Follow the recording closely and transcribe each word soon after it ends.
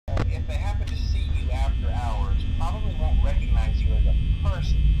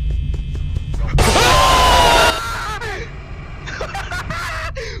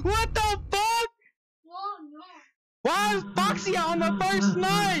the first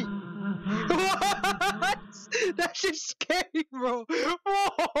night. What? That shit's scary, bro.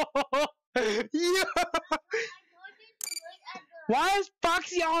 Whoa. Yeah. Why is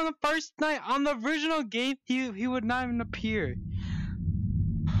Foxy on the first night? On the original game, he would not even appear.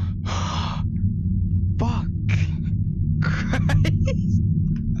 Fuck. Christ.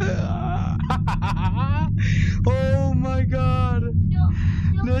 Oh my god.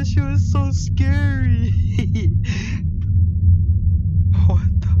 That shit was so scary.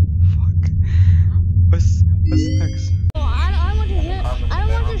 What the fuck? What's next? I don't want to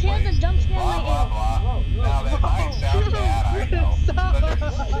hear the jump scare in my ear. Now that might sound bad, I know, but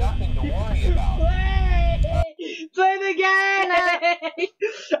there's really nothing to worry about. Play the game!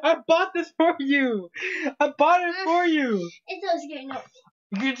 I bought this for you! I bought it for you! It's so scary, no.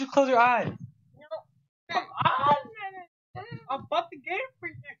 You can just close your eyes. No. Come on! I bought the game for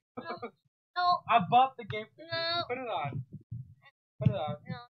you! No. I bought the game for you. No. Put it on. Put it on.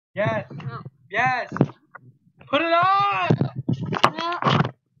 No. Yes! No. Yes! Put it on! No. No.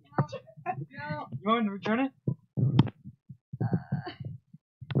 You want me to return it?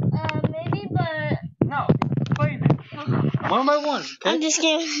 Maybe, but... No. Play it. One by one, okay? I'm just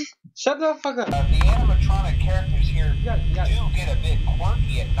kidding. Shut the fuck up. The animatronic characters here Yeah. do get a bit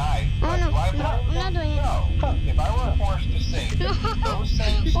quirky at night. Oh, but no. do I No, want I'm not doing it. No. If I were forced to sing those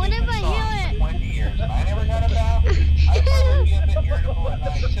same What stupid if I hear songs it? for 20 years and I never got a bath, I'd probably be a bit irritable at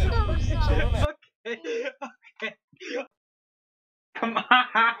night too. No, So stop. remember, Okay. Come on.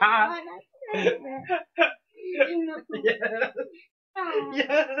 Yes.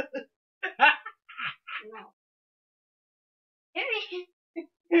 Yes.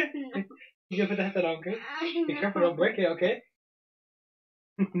 You can put the headset on, okay? Be careful, don't break it, okay?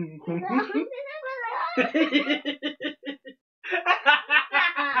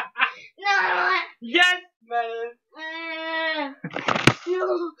 No. Yes, man.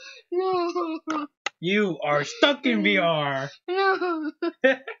 No. You are stuck in VR. No.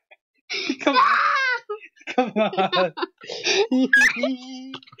 Come on. Come on.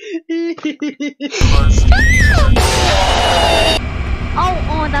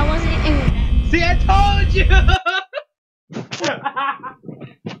 Oh, that wasn't it. See, I told you.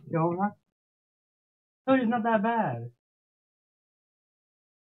 Yo, I told you it's not that bad.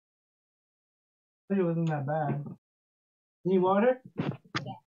 I told you it wasn't that bad. Need water? Yeah.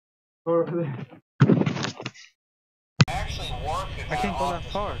 Or I actually worked in I can't go that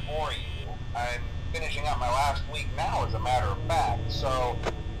office far. before you. I'm finishing up my last week now, as a matter of fact, so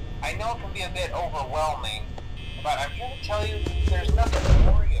I know it can be a bit overwhelming, but I'm here to tell you there's nothing to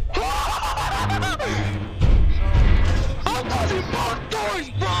worry about. How does it block doors,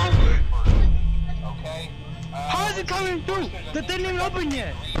 bro? Okay? How is it coming through? That didn't even open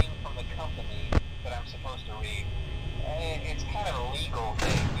yet. Reading from the company that I'm supposed to read. It's kind of a legal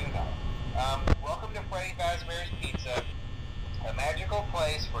thing, you know. Welcome to Fnaf Vr Is Pizza, a magical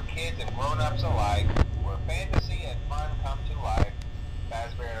place for kids and grown-ups alike, where fantasy and fun come to life.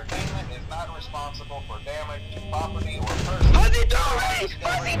 Fazbear Entertainment is not responsible for damage to property or person. How's he doing?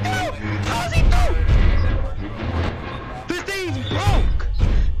 How's he doing? How's he doing? This thing's broke.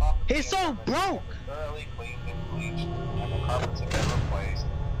 It's so broke. Thoroughly cleaned and bleached, and the carpets have been replaced.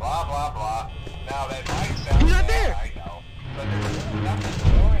 Blah blah blah. Now that might sound He's not bad, there. I know, but there's really nothing to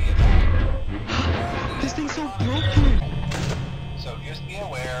worry about. This thing's so broken. So just be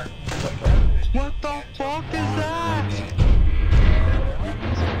aware. What the fuck is that?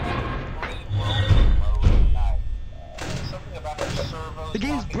 Something about the servos. The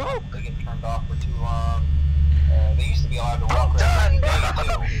game's broke. They get turned off for too long. They used to be allowed to walk I'm around done, every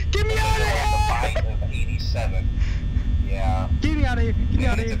day bro. too. Get me out of here. The fight of '87. Yeah. Get me out of here. Get me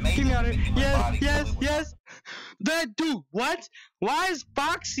out of here. It's Get me out of here. amazing the Yes, body yes, fluid. yes. That dude, what? Why is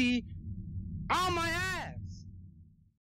Foxy on my ass?